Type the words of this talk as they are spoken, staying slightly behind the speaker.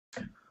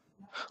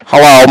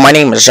Hello, my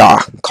name is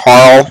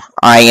Carl.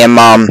 I am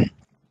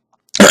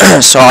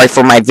sorry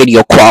for my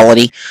video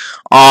quality.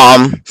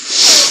 Um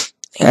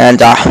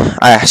and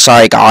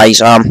sorry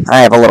guys. I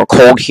have a little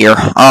cold here.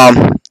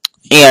 And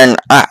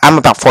I'm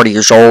about 40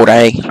 years old.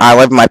 I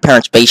live in my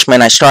parents'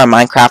 basement. I started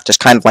Minecraft as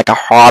kind of like a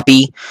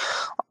hobby.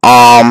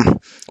 Um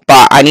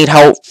but I need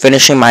help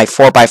finishing my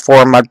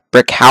 4x4 mud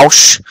brick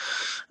house.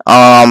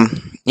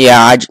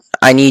 Yeah,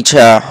 I need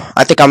to.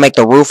 I think I'll make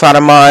the roof out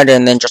of mud,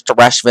 and then just the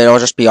rest of it will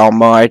just be all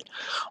mud.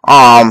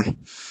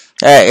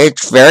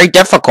 It's very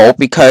difficult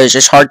because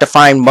it's hard to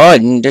find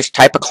mud in this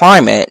type of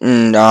climate,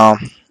 and I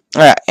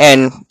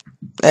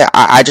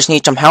just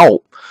need some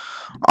help.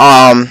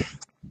 Um,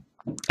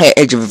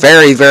 it's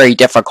very, very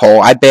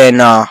difficult.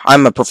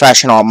 I'm a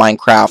professional at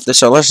Minecraft,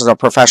 so this is a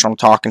professional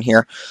talking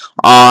here.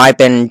 I've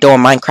been doing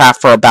Minecraft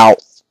for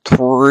about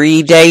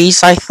 3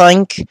 days, I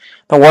think.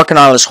 Been working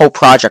on this whole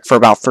project for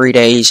about 3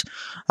 days.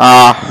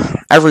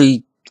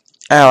 Every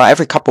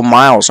couple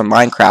miles in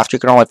Minecraft, you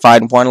can only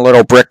find one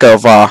little brick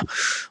of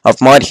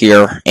mud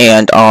here,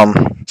 and I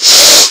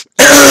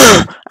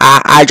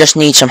just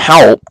need some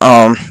help.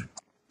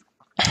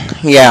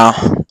 Yeah,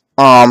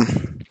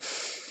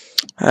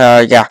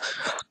 yeah.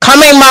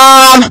 Coming,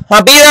 Mom.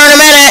 I'll be there in a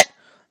minute.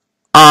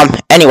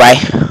 Anyway,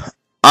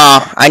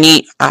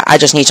 I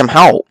just need some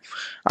help.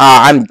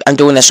 I'm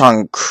doing this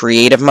on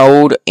creative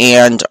mode,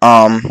 and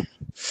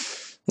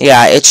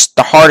yeah, it's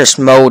the hardest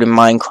mode in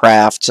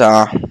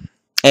Minecraft.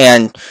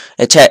 And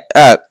it's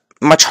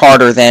much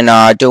harder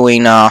than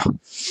doing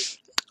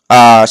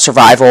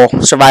survival.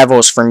 Survival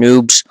is for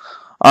noobs.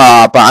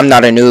 But I'm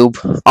not a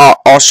noob.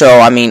 Also,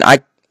 I mean,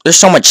 there's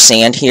so much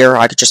sand here.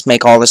 I could just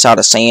make all this out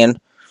of sand.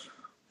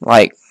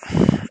 Like,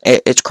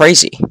 it's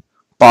crazy.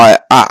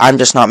 But I'm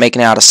just not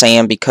making it out of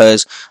sand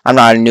because I'm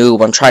not a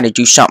noob. I'm trying to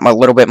do something a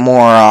little bit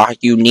more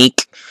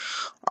unique.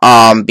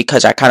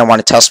 Because I kind of want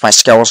to test my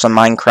skills in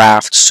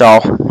Minecraft.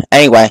 So,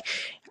 anyway,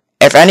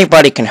 if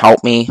anybody can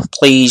help me,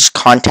 please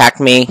contact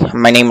me.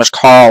 My name is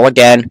Carl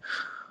again.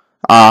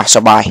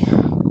 So bye.